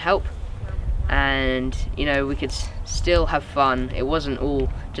try and help, and you know, we could still have fun. It wasn't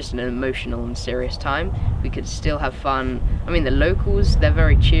all just an emotional and serious time. We could still have fun. I mean, the locals, they're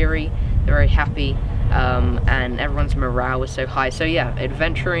very cheery, they're very happy, and everyone's morale was so high. So yeah,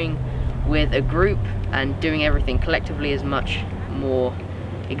 adventuring with a group and doing everything collectively is much more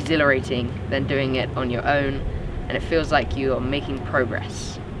exhilarating than doing it on your own, and it feels like you are making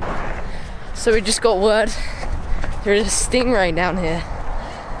progress. So we just got word there's a stingray down here.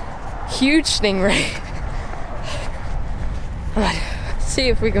 Huge stingray. Let's see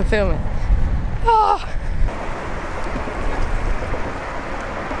if we can film it. Oh.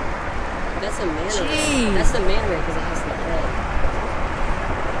 That's a manta ray. That's the manta ray because it has the head.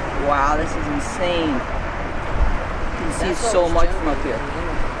 Wow, this is insane. You can see so much from up here.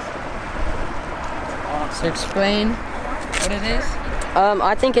 So explain what it is.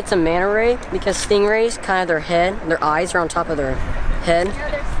 I think it's a manta ray because stingrays, kind of their eyes are on top of their head.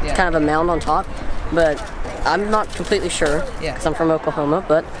 It's kind of a mound on top, but I'm not completely sure because I'm from Oklahoma,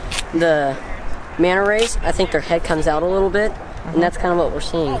 but the manta rays, I think their head comes out a little bit, and that's kind of what we're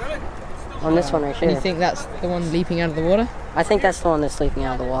seeing on this one right here. And you think that's the one leaping out of the water? I think that's the one that's leaping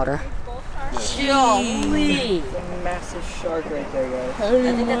out of the water. Holy! Massive shark right there, guys.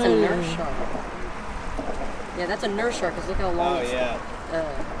 I think that's a nurse shark. Yeah, that's a nurse shark, because look how long it's...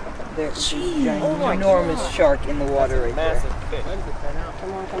 There's a ginormous shark in the water right there.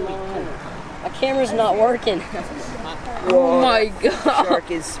 Come on, come on. My camera's not working. Whoa, oh my god. The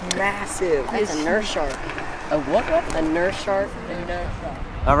shark is massive. That's a nurse shark. A what? A nurse shark.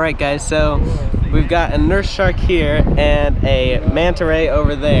 Alright guys, so we've got a nurse shark here and a manta ray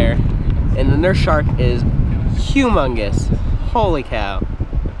over there. And the nurse shark is humongous. Holy cow.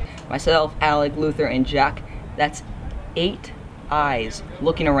 Myself, Alec, Luther, and Jack, that's 8 eyes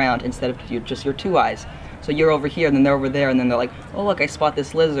looking around instead of just your 2 eyes. So you're over here, and then they're over there, and then they're like, oh look, I spot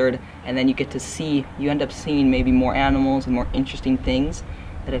this lizard, and then you get to see, you end up seeing maybe more animals and more interesting things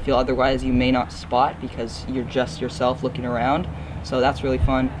that I feel otherwise you may not spot because you're just yourself looking around. So that's really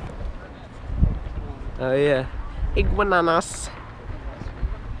fun. Oh yeah, iguanas.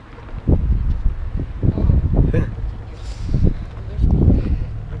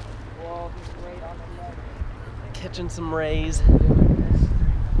 Catching some rays.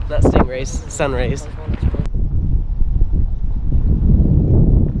 Not stingrays, sun rays.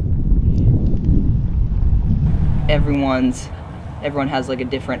 Everyone has like a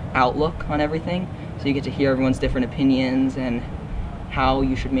different outlook on everything, so you get to hear everyone's different opinions and how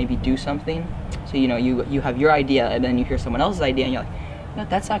you should maybe do something. So you know, you have your idea, and then you hear someone else's idea, and you're like, no,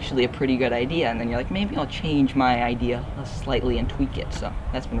 that's actually a pretty good idea, and then you're like, maybe I'll change my idea slightly and tweak it. So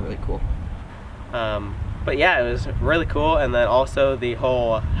that's been really cool. But yeah, it was really cool, and then also the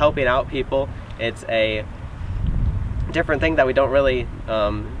whole helping out people. It's a different thing that we don't really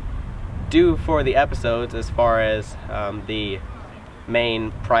do for the episodes, as far as the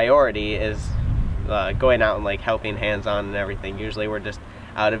main priority is going out and like helping hands-on and everything. Usually we're just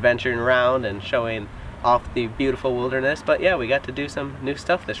out adventuring around and showing off the beautiful wilderness, but yeah, we got to do some new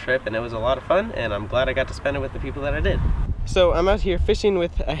stuff this trip, and it was a lot of fun, and I'm glad I got to spend it with the people that I did. So I'm out here fishing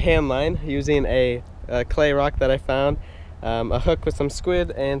with a hand line using a clay rock that I found, a hook with some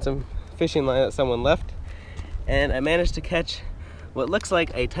squid, and some fishing line that someone left, and I managed to catch what looks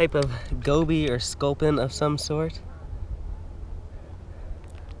like a type of goby or sculpin of some sort.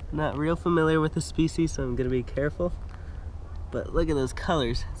 Not real familiar with the species, so I'm gonna be careful, but look at those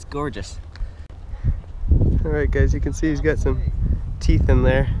colors, it's gorgeous. Alright guys, you can see he's got some teeth in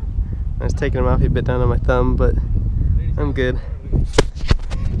there. I was taking him off, he bit down on my thumb, but I'm good.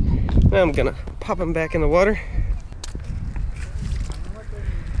 Now I'm gonna pop him back in the water.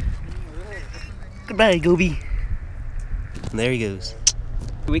 Goodbye, Goby. And there he goes.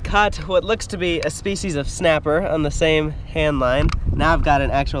 We caught what looks to be a species of snapper on the same hand line. Now I've got an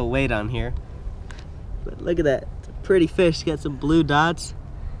actual weight on here. But look at that, it's a pretty fish, got some blue dots.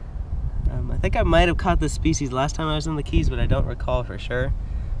 I think I might have caught this species last time I was in the Keys, but I don't recall for sure.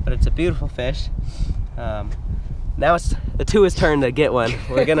 But it's a beautiful fish. Now it's Atua's turn to get one.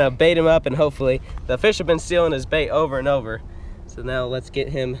 We're gonna bait him up, and hopefully, the fish have been stealing his bait over and over. So now let's get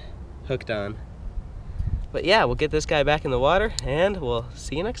him hooked on. But yeah, we'll get this guy back in the water and we'll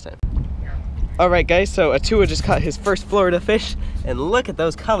see you next time. Alright guys, so Atua just caught his first Florida fish, and look at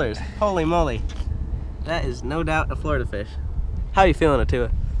those colors. Holy moly. That is no doubt a Florida fish. How are you feeling,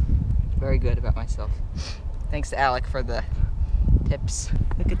 Atua? Very good about myself. Thanks to Alec for the tips.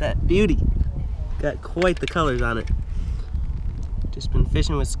 Look at that beauty. Got quite the colors on it. Just been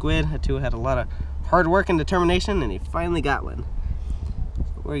fishing with squid. Atua had a lot of hard work and determination, and he finally got one.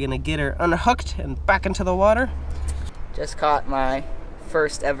 We're gonna get her unhooked and back into the water. Just caught my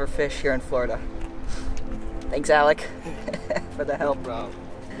first ever fish here in Florida. Thanks, Alec, for the help. No problem.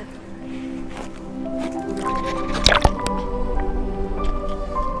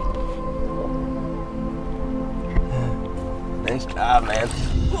 Nice job, man.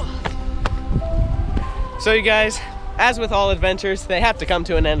 So you guys, as with all adventures, they have to come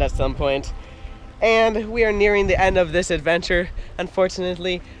to an end at some point. And we are nearing the end of this adventure,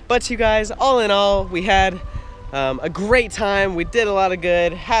 unfortunately. But you guys, all in all, we had a great time. We did a lot of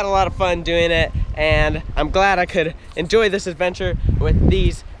good, had a lot of fun doing it, and I'm glad I could enjoy this adventure with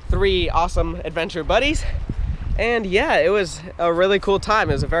these 3 awesome adventure buddies. And yeah, it was a really cool time.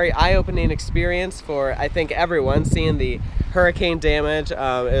 It was a very eye-opening experience for, I think, everyone, seeing the hurricane damage. It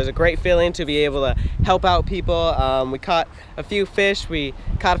was a great feeling to be able to help out people. We caught a few fish, we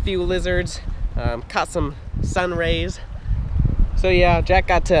caught a few lizards, caught some sun rays. So yeah, Jack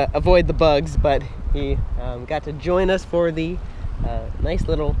got to avoid the bugs, but he got to join us for the nice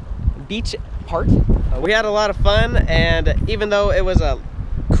little beach part. We had a lot of fun, and even though it was a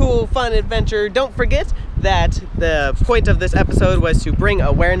cool, fun adventure, don't forget that the point of this episode was to bring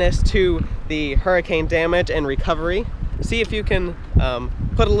awareness to the hurricane damage and recovery. See if you can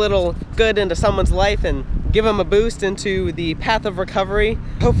put a little good into someone's life and give them a boost into the path of recovery.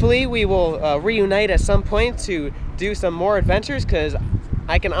 Hopefully we will reunite at some point to do some more adventures, because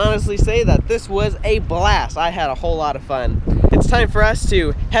I can honestly say that this was a blast. I had a whole lot of fun. It's time for us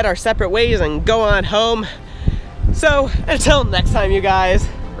to head our separate ways and go on home. So until next time, you guys,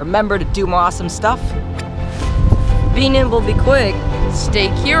 remember to do more awesome stuff. Be nimble, be quick. Stay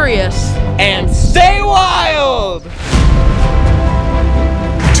curious. and stay wild!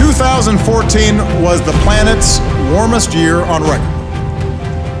 2014 was the planet's warmest year on record.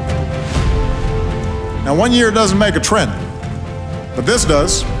 Now, one year doesn't make a trend, but this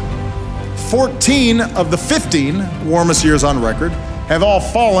does. 14 of the 15 warmest years on record have all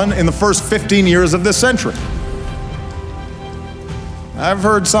fallen in the first 15 years of this century. I've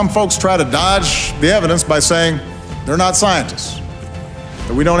heard some folks try to dodge the evidence by saying they're not scientists,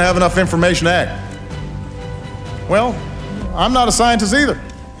 that we don't have enough information to act. Well, I'm not a scientist either.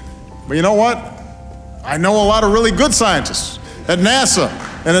 But you know what? I know a lot of really good scientists at NASA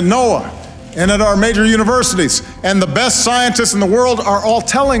and at NOAA and at our major universities. And the best scientists in the world are all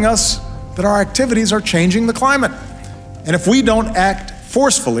telling us that our activities are changing the climate. And if we don't act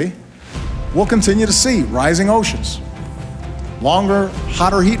forcefully, we'll continue to see rising oceans, longer,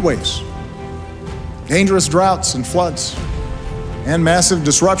 hotter heat waves, dangerous droughts and floods, and massive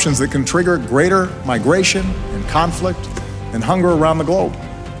disruptions that can trigger greater migration and conflict and hunger around the globe.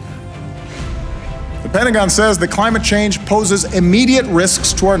 The Pentagon says that climate change poses immediate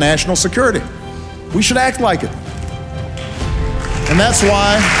risks to our national security. We should act like it. And that's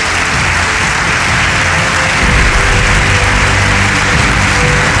why